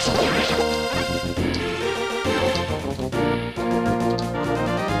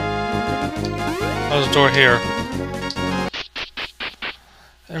 There's a door here.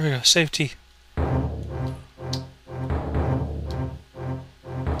 There we go, safety.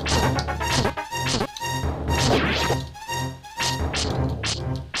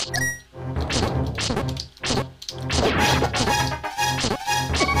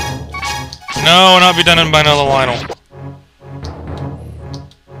 No, not be done in by another Lynel.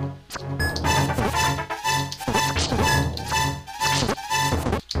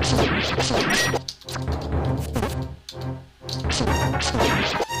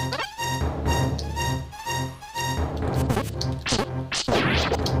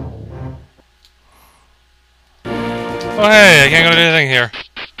 Oh hey, I can't go to anything here.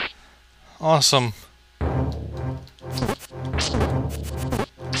 Awesome.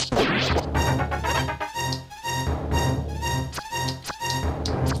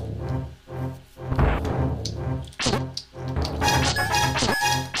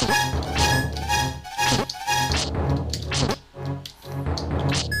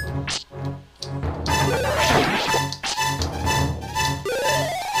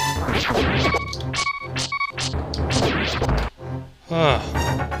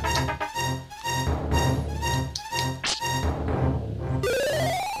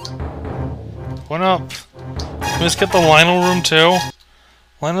 What up? Can we just get the Lynel room too?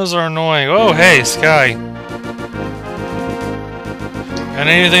 Lynels are annoying. Oh, hey, Sky. And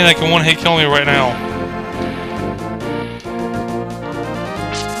anything that can one-hit kill me right now.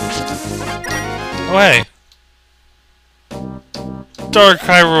 Oh, hey. Dark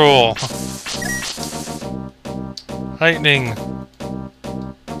Hyrule. Lightning.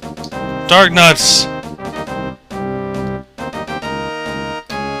 Dark Nuts.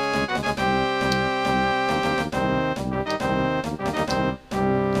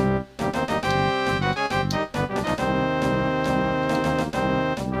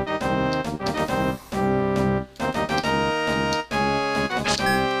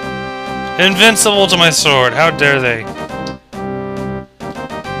 Invincible to my sword, how dare they?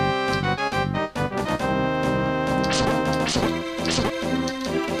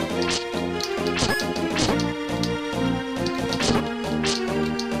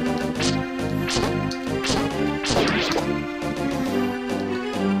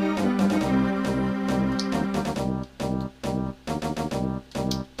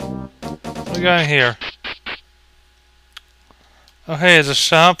 What we got in here? Oh hey, it's a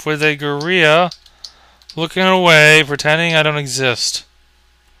shop with a gorilla looking away, pretending I don't exist.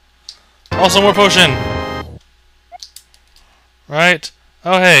 Also more potion! Right?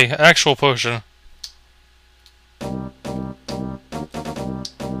 Oh hey, actual potion.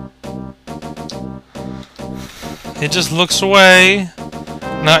 It just looks away,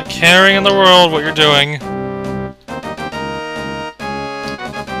 not caring in the world what you're doing.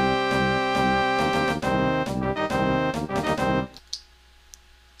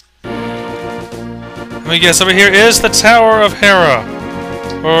 Let me guess, over here is the Tower of Hera.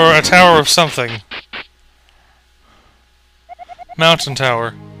 Or a tower of something. Mountain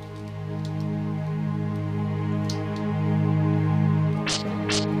Tower.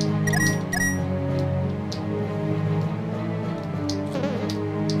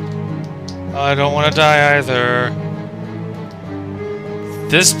 I don't want to die either.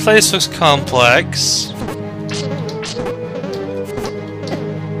 This place looks complex.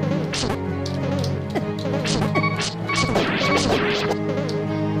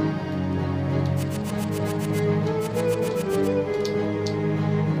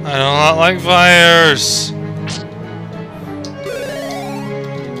 like fires!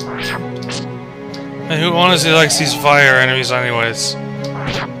 And who honestly likes these fire enemies anyways?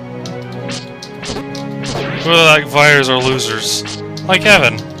 Whether like fires or losers. Like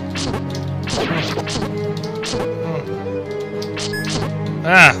Kevin.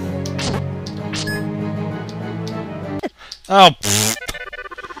 Ah. Oh, pfft.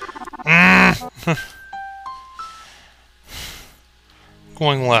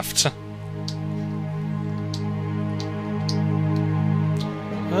 Going left.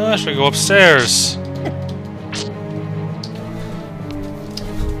 Should we go upstairs?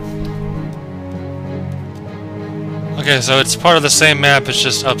 Okay, so it's part of the same map, it's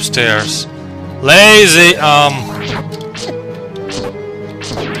just upstairs. Lazy,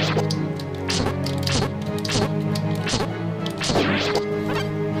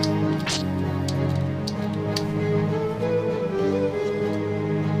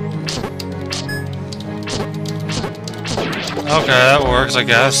 Okay, that works, I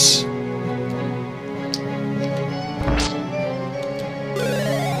guess.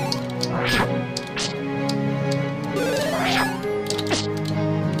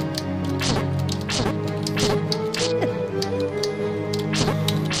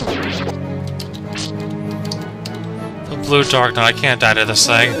 The blue Dark Knight, I can't die to this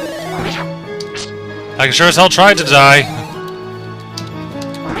thing. I can sure as hell try to die.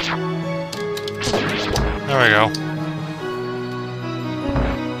 There we go.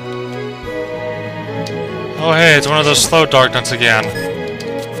 Oh hey, it's one of those slow Dark Knights again.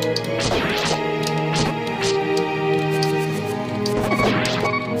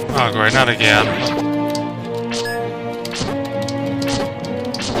 Oh great, not again.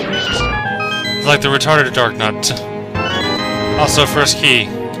 It's like the retarded Dark Knight. Also first key.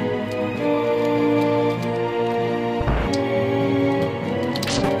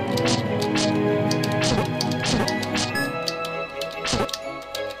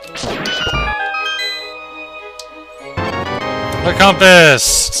 The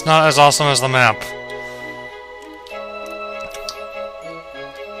compass! It's not as awesome as the map.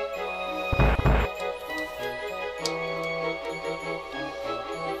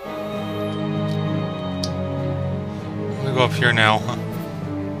 I'm gonna go up here now.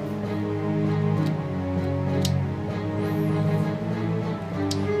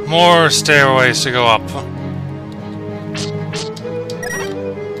 More stairways to go up.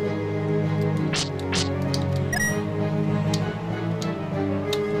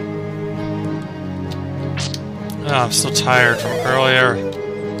 Oh, I'm still tired from earlier.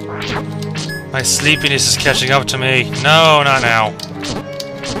 My sleepiness is catching up to me. No, not now.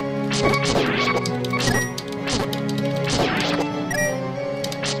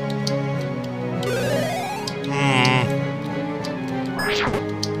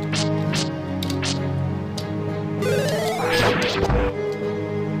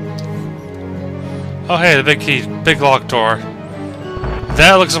 Oh hey, the big key, big locked door.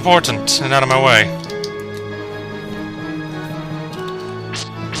 That looks important and out of my way.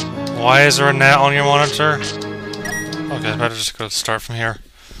 Why is there a gnat on your monitor? Okay, I better just go start from here.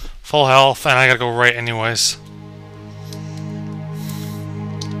 Full health, and I gotta go right anyways.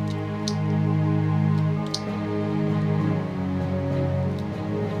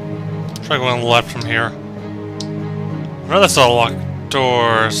 Try going left from here. I know that's all locked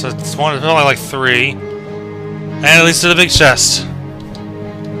doors. It's only like 3. And it leads to the big chest.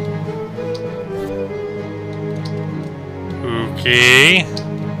 Okay.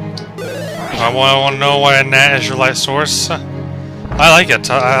 I want to know why a gnat is your light source. I like it.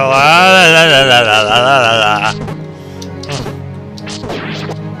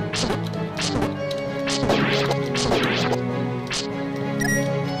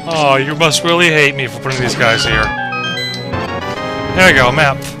 Oh, you must really hate me for putting these guys here. There we go,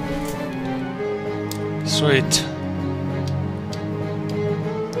 map. Sweet.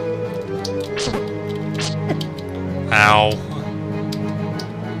 Ow.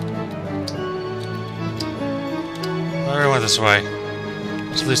 I went this way.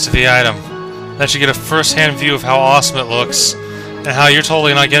 Which leads to the item. That you get a first-hand view of how awesome it looks, and how you're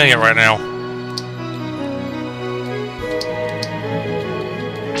totally not getting it right now.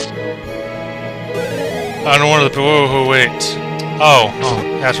 I don't want to. Whoa, wait. Oh,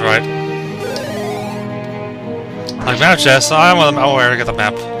 that's right. Like map chest. I'm on the. Oh, where to get the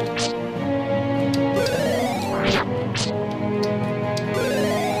map?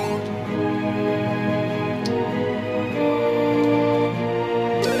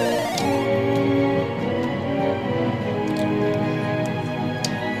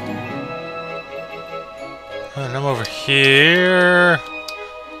 And I'm over here.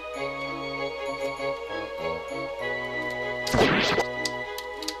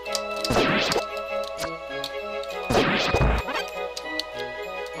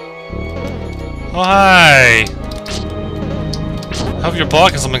 Oh, hi! I hope you're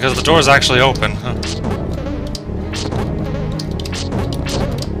blocking something because the door is actually open. Huh.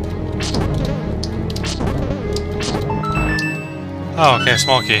 Oh, okay,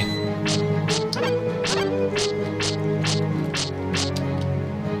 small key.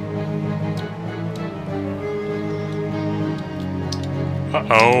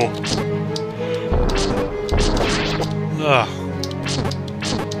 Uh-oh. Ugh.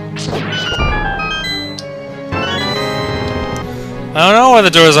 I don't know why the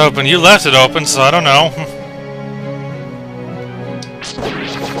door is open. You left it open, so I don't know.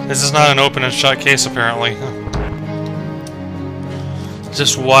 This is not an open and shut case, apparently.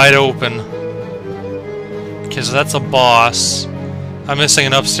 Just wide open. Okay, so that's a boss. I'm missing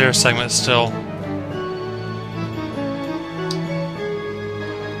an upstairs segment still.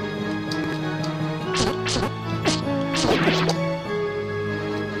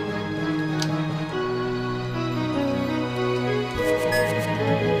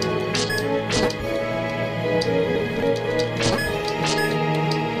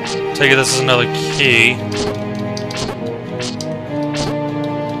 Take it this is another key.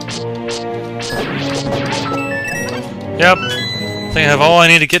 Yep. I think I have all I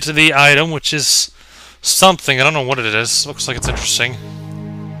need to get to the item, which is something. I don't know what it is. Looks like it's interesting.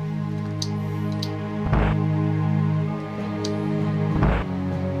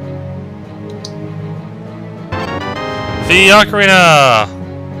 The ocarina!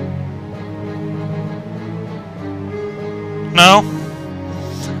 No?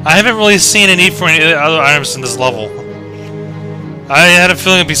 I haven't really seen a need for any other items in this level. I had a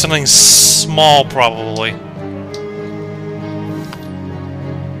feeling it'd be something small, probably.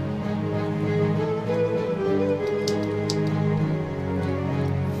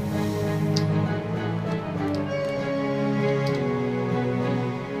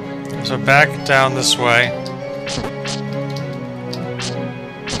 So back down this way.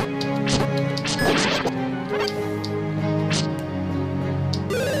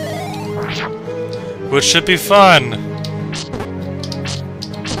 Which should be fun.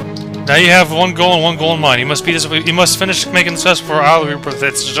 Now you have one goal in mind. You must finish making the quest before I'll rebirth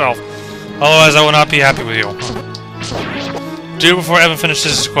itself. Otherwise, I will not be happy with you. Do it before Evan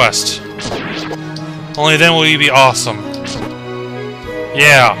finishes his quest. Only then will you be awesome.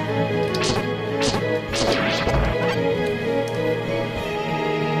 Yeah.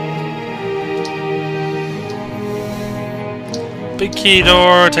 Big key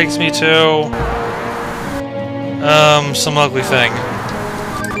door takes me to some ugly thing.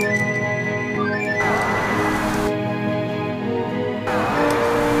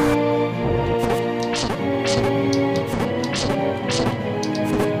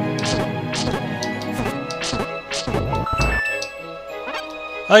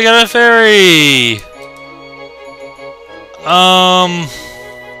 I got a fairy!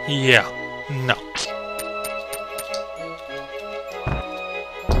 Yeah. No.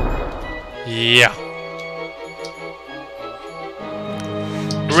 Yeah.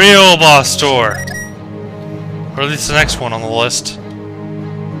 Real boss door! Or at least the next one on the list.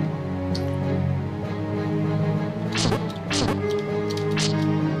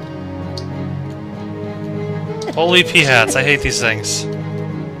 Holy pea hats, I hate these things.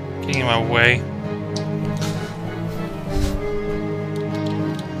 Getting in my way.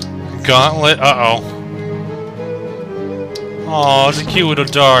 Gauntlet? Uh-oh. Oh, it's a cute little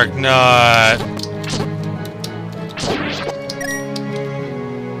dark nut.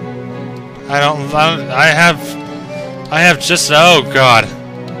 I have just, oh god.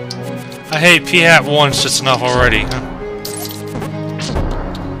 I hate P-Hat once just enough already.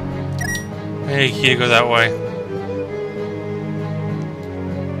 Hey, key, go that way.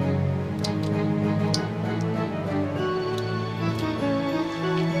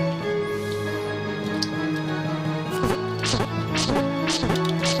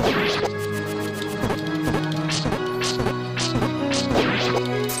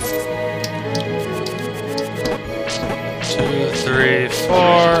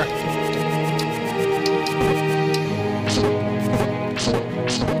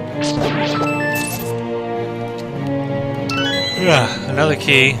 Another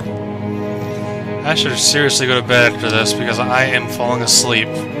key. I should seriously go to bed after this because I am falling asleep.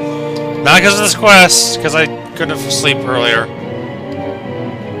 Not because of this quest, because I couldn't sleep earlier.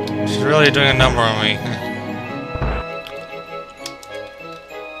 She's really doing a number on me.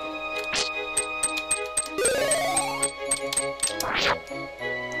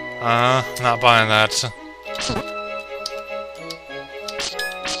 Not buying that.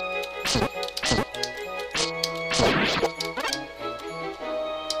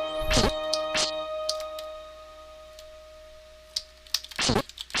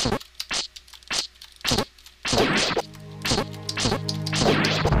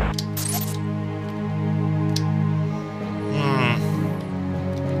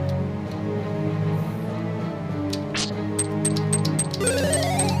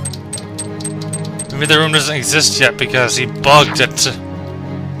 Maybe the room doesn't exist yet because he bugged it.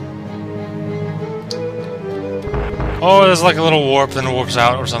 Oh, there's like a little warp, then it warps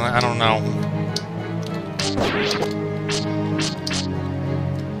out or something. I don't know.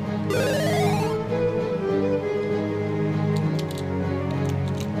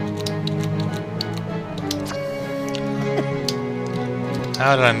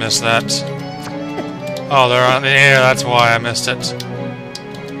 How did I miss that? Oh, they're on the air, that's why I missed it.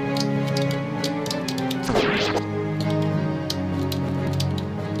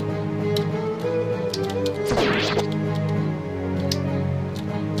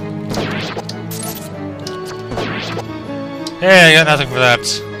 Hey, I got nothing for that.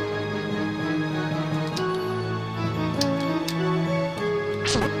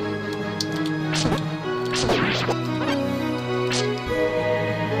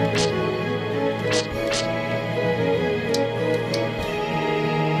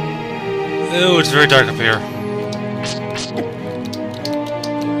 Ooh, it's very dark up here.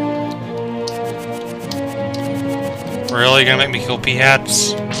 Really? Gonna make me kill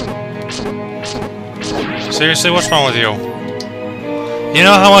Peahats? Seriously, what's wrong with you? You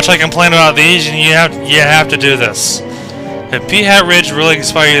know how much I complain about these, and you have to do this. Did Peahat Ridge really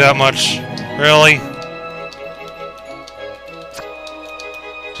inspire you that much? Really?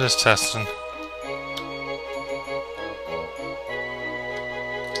 Just testing.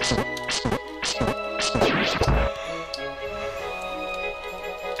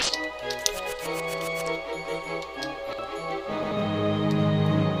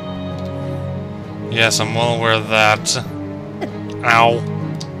 Yes, I'm well aware of that. Ow.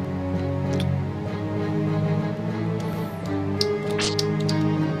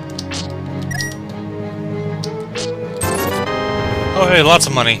 Oh hey, lots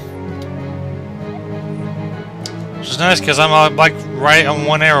of money. Which is nice because I'm like right on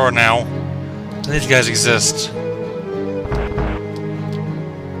one arrow now. And these guys exist.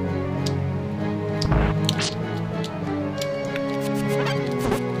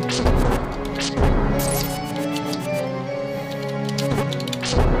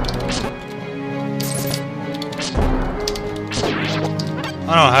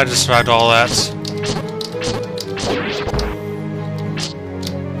 I don't know how to describe all that.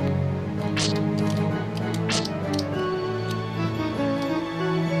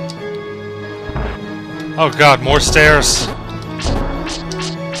 Oh god, more stairs.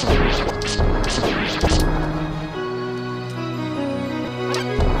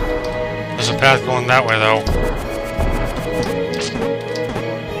 There's a path going that way though.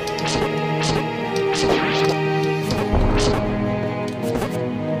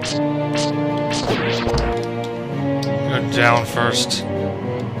 Down first.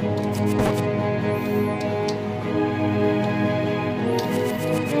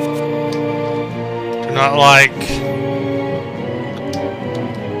 Do not like.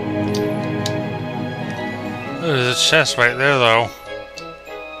 Oh, there's a chest right there, though.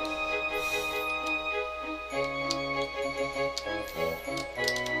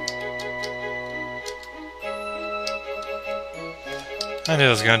 I knew it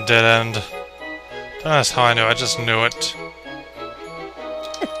was gonna dead end. That's how I knew. I just knew it.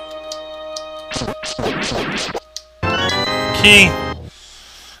 Key.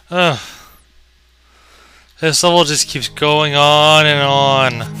 Ugh. This level just keeps going on and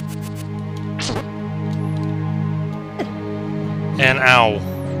on. And ow.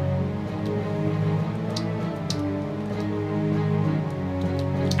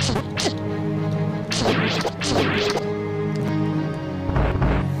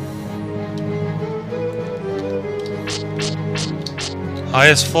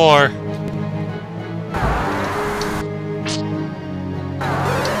 Highest floor.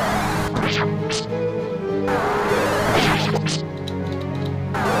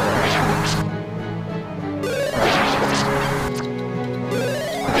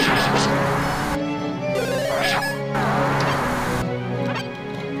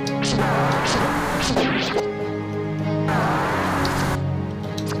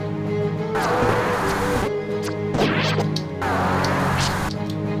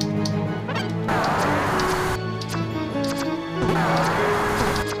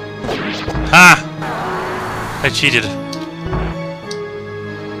 Ha! I cheated.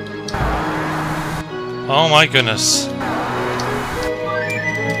 Oh my goodness.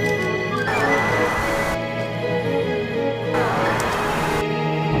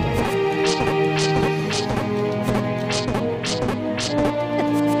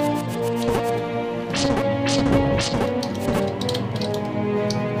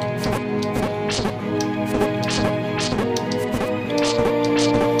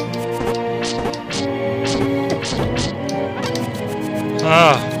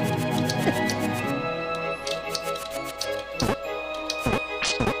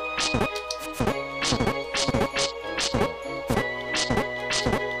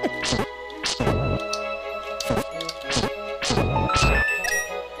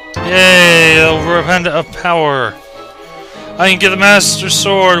 Yay! The Repent of Power. I can get the Master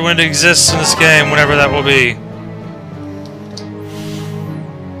Sword when it exists in this game, whenever that will be.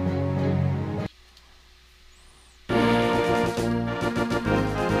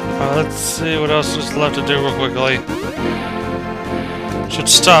 Let's see what else is left to do real quickly. Should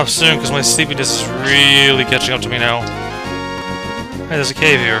stop soon because my sleepiness is really catching up to me now. Hey, there's a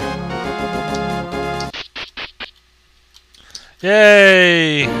cave here.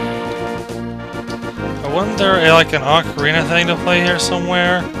 Yay! Wasn't there like an ocarina thing to play here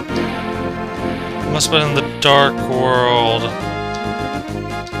somewhere? Must have been in the Dark World.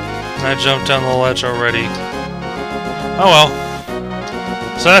 And I jumped down the ledge already. Oh well.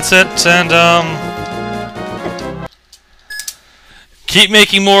 So that's it, and keep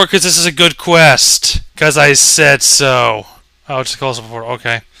making more because this is a good quest. Because I said so. Oh, it's close before.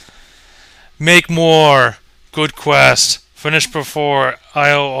 Okay. Make more. Good quest. Finish before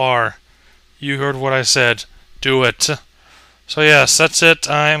IOR. You heard what I said. Do it. So yes, that's it.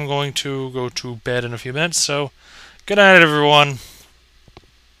 I'm going to go to bed in a few minutes. So good night, everyone.